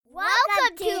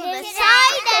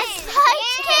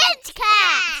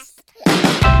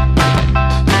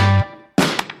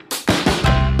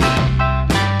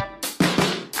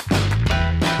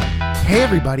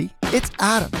everybody, it's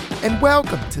Adam, and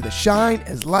welcome to the Shine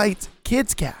as Lights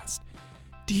KIDScast.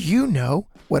 Do you know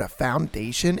what a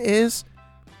foundation is?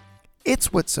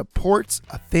 It's what supports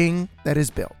a thing that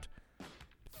is built.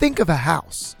 Think of a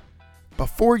house.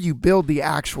 Before you build the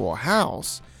actual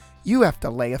house, you have to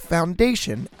lay a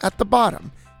foundation at the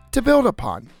bottom to build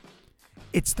upon.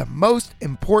 It's the most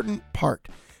important part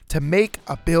to make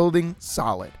a building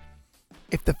solid.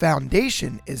 If the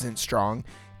foundation isn't strong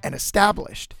and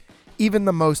established, even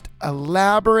the most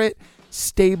elaborate,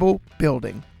 stable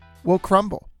building will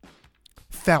crumble.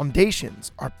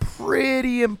 Foundations are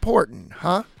pretty important,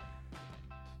 huh?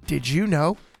 Did you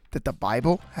know that the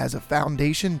Bible has a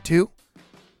foundation too?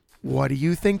 What do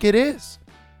you think it is?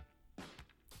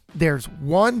 There's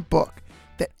one book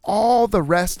that all the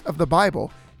rest of the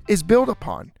Bible is built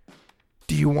upon.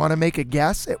 Do you want to make a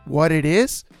guess at what it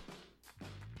is?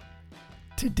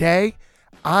 Today,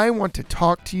 I want to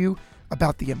talk to you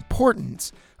about the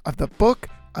importance of the book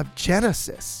of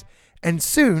Genesis. And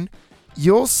soon,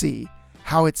 you'll see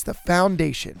how it's the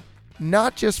foundation,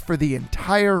 not just for the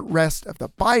entire rest of the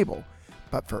Bible,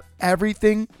 but for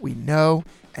everything we know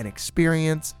and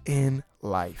experience in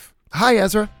life. Hi,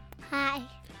 Ezra. Hi.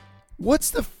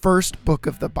 What's the first book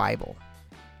of the Bible?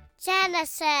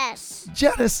 Genesis.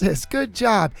 Genesis. Good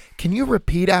job. Can you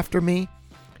repeat after me?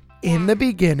 In the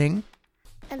beginning,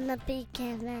 In the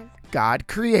beginning, God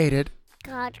created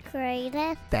God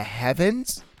created the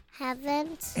heavens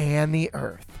heavens and the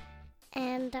earth.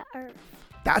 and the earth.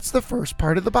 That's the first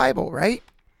part of the Bible, right?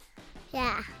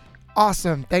 Yeah.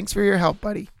 Awesome. Thanks for your help,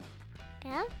 buddy.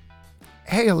 Yeah?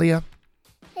 Hey, Aaliyah.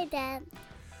 Hey, Dad.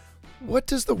 What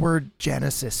does the word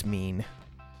Genesis mean?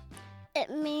 It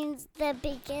means the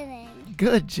beginning.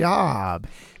 Good job.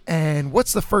 And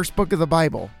what's the first book of the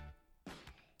Bible?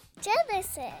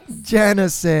 Genesis.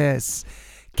 Genesis.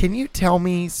 Can you tell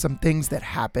me some things that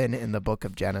happen in the book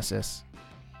of Genesis?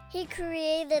 He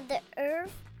created the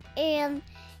earth and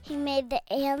he made the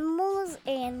animals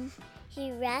and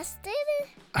he rested.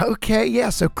 Okay, yeah,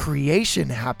 so creation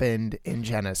happened in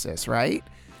Genesis, right?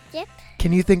 Yep.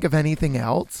 Can you think of anything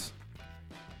else?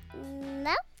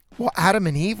 No. Well, Adam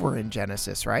and Eve were in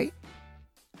Genesis, right?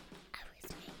 I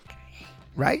was making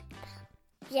Right?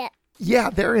 Yeah. Yeah,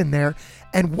 they're in there.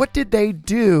 And what did they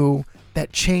do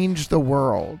that changed the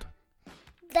world?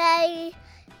 They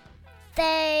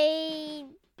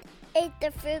ate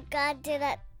the fruit. God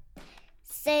didn't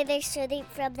say they should eat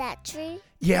from that tree.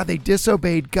 Yeah, they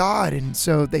disobeyed God, and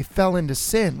so they fell into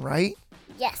sin, right?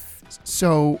 Yes.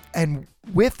 So, and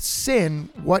with sin,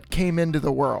 what came into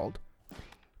the world?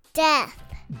 Death.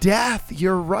 Death,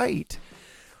 you're right.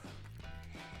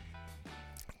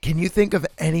 Can you think of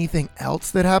anything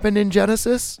else that happened in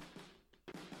Genesis?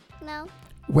 No.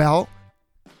 Well,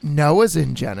 Noah's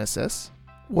in Genesis.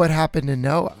 What happened to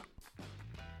Noah?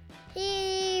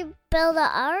 He built an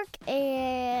ark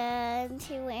and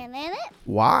he went in it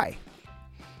Why?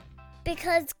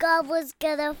 because God was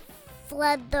gonna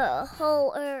flood the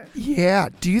whole earth. Yeah,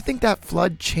 do you think that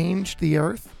flood changed the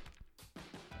earth?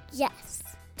 Yes.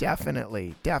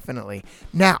 Definitely, definitely.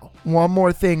 Now, one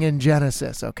more thing in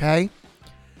Genesis, okay?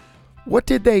 What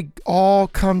did they all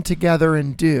come together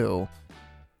and do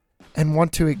and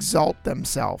want to exalt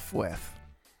themselves with?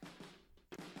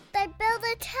 They built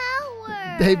a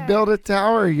tower. They built a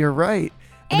tower, you're right.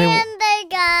 And they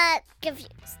got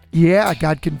confused. Yeah,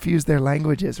 God confused their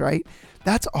languages, right?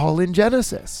 That's all in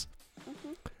Genesis.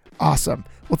 Mm-hmm. Awesome.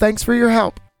 Well, thanks for your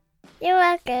help. You're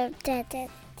welcome, Dad.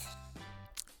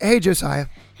 Hey, Josiah,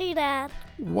 Hey, Dad.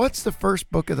 what's the first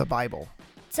book of the Bible?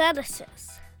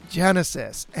 Genesis.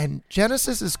 Genesis. And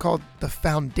Genesis is called the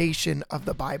foundation of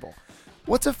the Bible.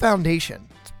 What's a foundation?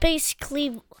 It's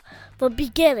basically the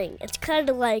beginning. It's kind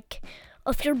of like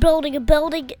if you're building a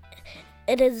building,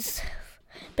 it is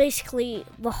basically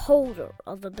the holder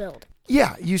of the building.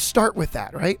 Yeah, you start with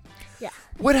that, right? Yeah.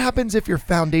 What happens if your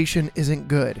foundation isn't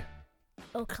good?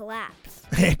 It'll collapse.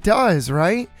 It does,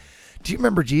 right? Do you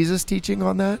remember Jesus teaching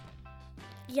on that?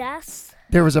 Yes.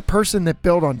 There was a person that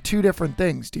built on two different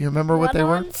things. Do you remember what they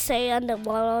were? One on sand and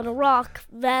one on a rock.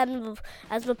 Then,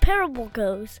 as the parable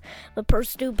goes, the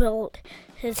person who built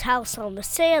his house on the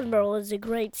sand was a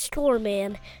great storm,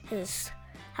 and his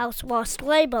house washed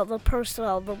away, but the person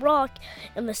on the rock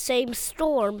in the same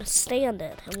storm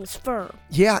standed and was firm.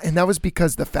 Yeah, and that was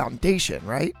because the foundation,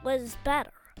 right? Was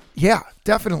better. Yeah,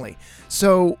 definitely.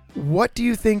 So, what do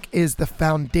you think is the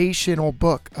foundational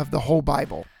book of the whole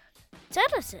Bible?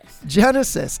 Genesis.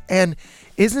 Genesis. And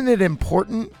isn't it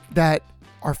important that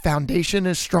our foundation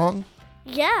is strong?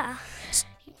 Yeah.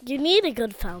 You need a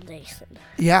good foundation.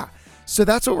 Yeah. So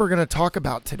that's what we're going to talk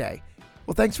about today.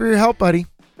 Well, thanks for your help, buddy.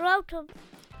 You're welcome.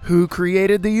 Who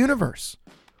created the universe?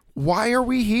 Why are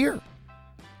we here?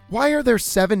 Why are there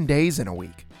 7 days in a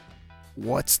week?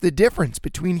 What's the difference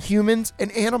between humans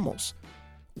and animals?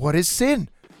 What is sin?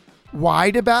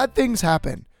 Why do bad things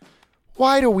happen?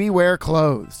 Why do we wear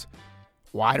clothes?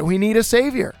 Why do we need a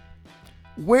savior?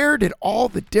 Where did all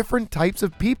the different types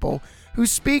of people who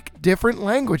speak different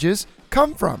languages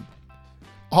come from?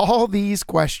 All these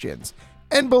questions,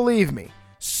 and believe me,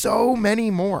 so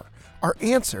many more, are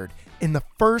answered in the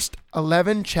first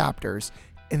 11 chapters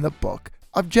in the book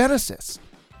of Genesis.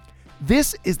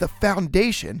 This is the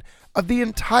foundation of the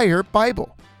entire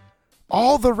Bible.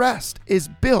 All the rest is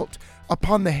built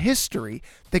upon the history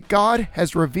that God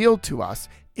has revealed to us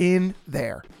in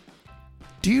there.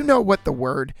 Do you know what the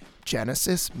word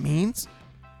Genesis means?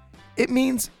 It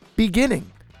means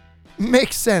beginning.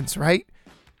 Makes sense, right?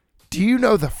 Do you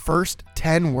know the first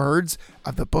 10 words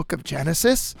of the book of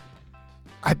Genesis?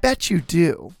 I bet you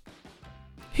do.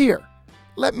 Here,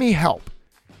 let me help.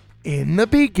 In the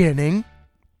beginning,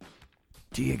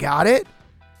 do you got it?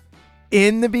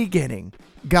 In the beginning,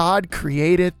 God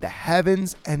created the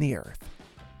heavens and the earth.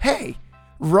 Hey,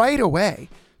 right away,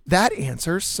 that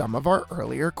answers some of our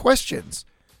earlier questions.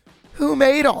 Who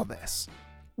made all this?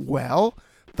 Well,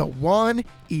 the one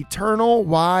eternal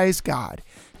wise God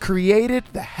created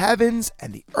the heavens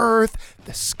and the earth,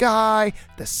 the sky,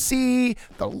 the sea,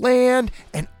 the land,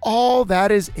 and all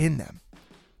that is in them.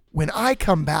 When I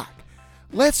come back,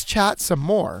 let's chat some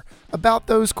more about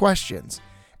those questions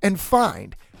and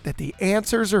find that the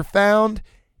answers are found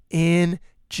in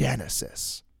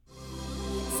Genesis.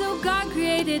 So God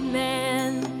created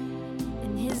man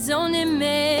in his own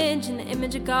image, in the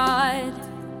image of God.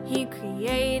 He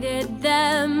created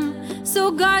them.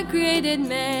 So God created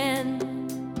man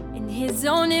in his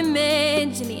own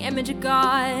image, in the image of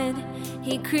God.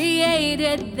 He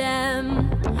created them.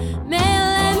 Male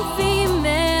and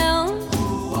female.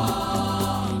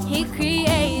 He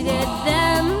created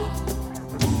them.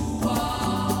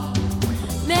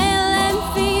 Male and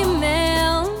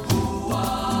female.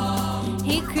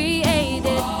 He created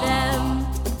them.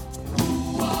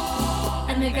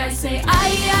 And the guys say, I.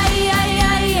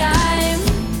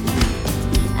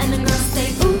 And the girls say,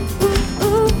 ooh, ooh,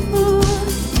 ooh, ooh.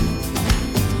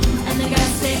 And the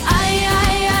guys say, I.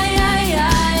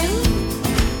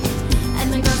 And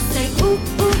the girls say, ooh,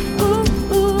 ooh,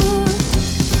 ooh,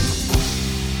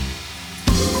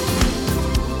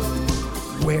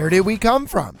 ooh. Where did we come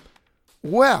from?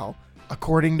 Well,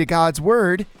 according to God's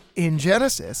word in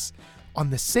Genesis, on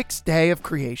the 6th day of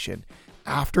creation,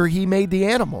 after he made the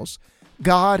animals,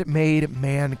 God made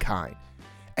mankind.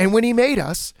 And when he made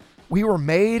us, we were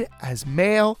made as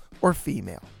male or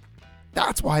female.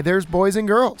 That's why there's boys and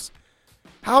girls.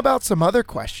 How about some other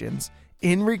questions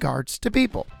in regards to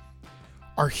people?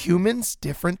 Are humans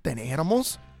different than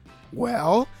animals?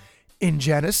 Well, in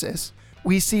Genesis,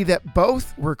 we see that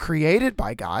both were created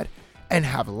by God and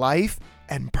have life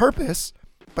and purpose,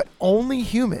 but only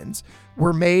humans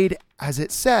were made, as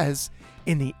it says,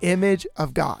 in the image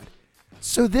of God.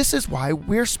 So this is why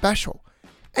we're special.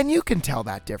 And you can tell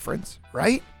that difference,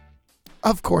 right?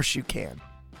 Of course you can.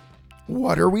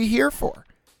 What are we here for?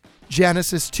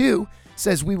 Genesis 2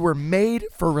 says we were made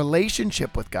for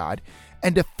relationship with God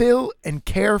and to fill and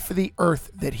care for the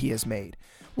earth that he has made,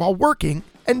 while working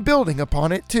and building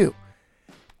upon it too.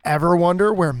 Ever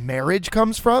wonder where marriage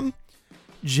comes from?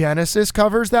 Genesis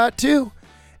covers that too.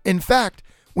 In fact,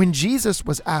 when Jesus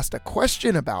was asked a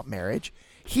question about marriage,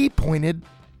 he pointed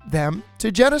them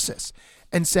to Genesis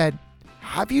and said,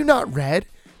 "Have you not read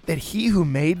that he who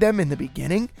made them in the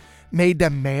beginning made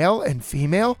them male and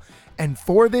female? And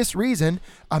for this reason,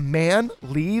 a man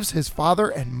leaves his father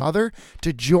and mother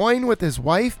to join with his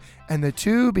wife, and the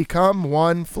two become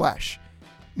one flesh."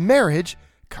 Marriage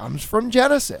comes from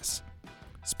Genesis.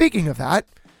 Speaking of that,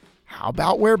 how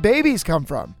about where babies come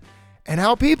from and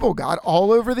how people got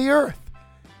all over the earth?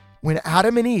 When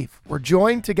Adam and Eve were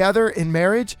joined together in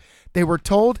marriage, they were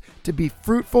told to be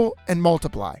fruitful and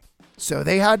multiply. So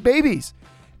they had babies,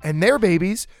 and their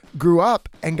babies grew up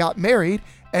and got married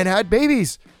and had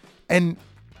babies. And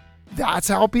that's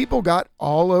how people got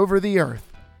all over the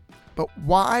earth. But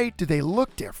why do they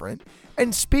look different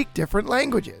and speak different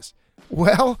languages?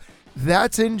 Well,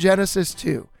 that's in Genesis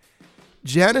 2.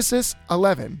 Genesis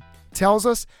 11 tells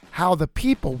us how the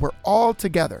people were all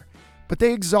together, but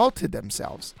they exalted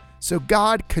themselves. So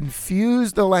God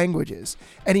confused the languages,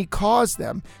 and he caused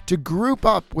them to group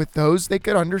up with those they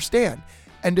could understand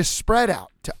and to spread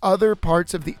out to other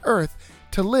parts of the earth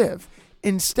to live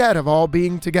instead of all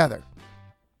being together.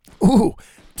 Ooh,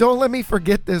 don't let me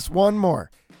forget this one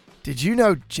more. Did you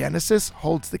know Genesis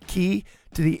holds the key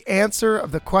to the answer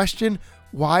of the question,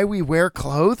 why we wear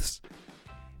clothes?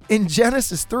 In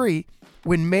Genesis 3,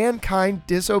 when mankind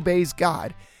disobeys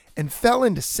God and fell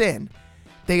into sin,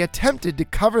 they attempted to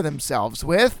cover themselves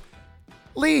with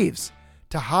leaves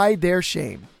to hide their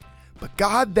shame. But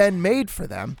God then made for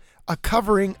them a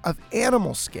covering of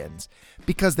animal skins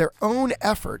because their own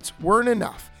efforts weren't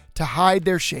enough to hide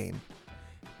their shame.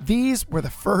 These were the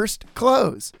first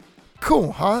clothes.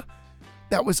 Cool, huh?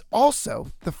 That was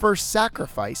also the first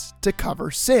sacrifice to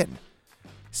cover sin.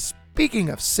 Speaking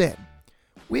of sin,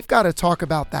 we've got to talk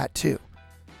about that too.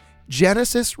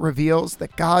 Genesis reveals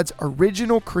that God's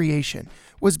original creation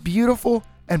was beautiful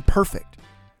and perfect.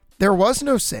 There was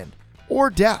no sin or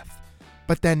death,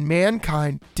 but then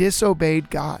mankind disobeyed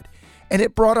God, and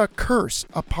it brought a curse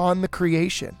upon the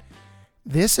creation.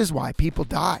 This is why people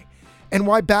die and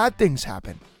why bad things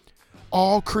happen.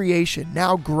 All creation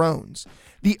now groans.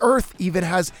 The earth even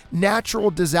has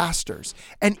natural disasters,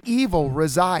 and evil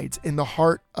resides in the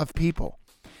heart of people,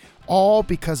 all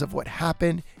because of what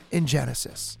happened in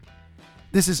Genesis.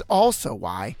 This is also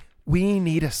why we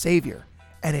need a Savior,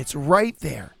 and it's right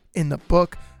there in the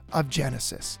book of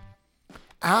Genesis.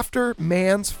 After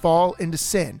man's fall into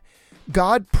sin,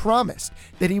 God promised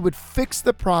that he would fix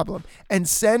the problem and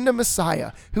send a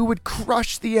Messiah who would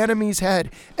crush the enemy's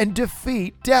head and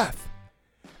defeat death.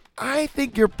 I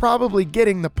think you're probably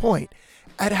getting the point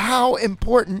at how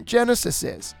important Genesis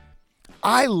is.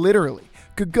 I literally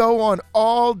could go on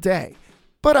all day,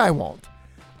 but I won't.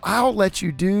 I'll let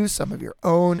you do some of your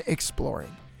own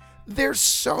exploring. There's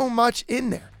so much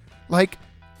in there, like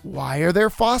why are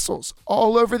there fossils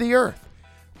all over the earth?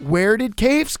 Where did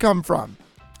caves come from?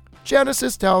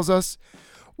 Genesis tells us,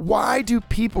 why do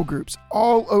people groups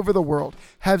all over the world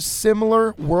have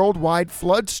similar worldwide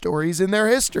flood stories in their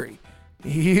history?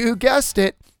 You guessed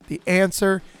it, the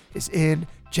answer is in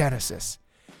Genesis.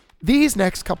 These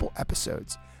next couple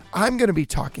episodes, I'm going to be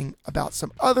talking about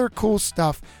some other cool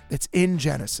stuff that's in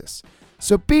Genesis.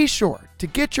 So be sure to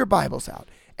get your Bibles out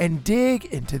and dig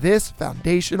into this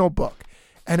foundational book.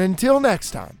 And until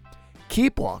next time,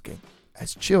 keep walking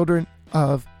as children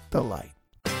of the light.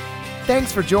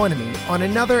 Thanks for joining me on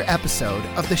another episode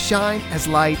of the Shine as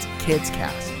Light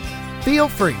KidsCast. Feel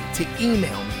free to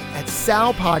email me at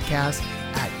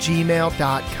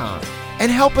salpodcast@gmail.com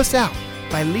and help us out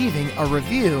by leaving a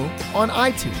review on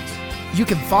iTunes. You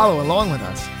can follow along with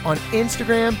us on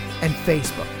Instagram and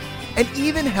Facebook, and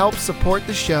even help support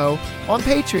the show on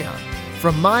Patreon.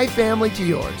 From my family to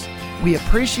yours, we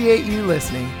appreciate you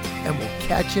listening, and we'll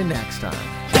catch you next time.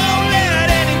 Don't let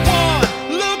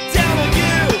anyone look down on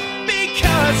you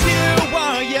because you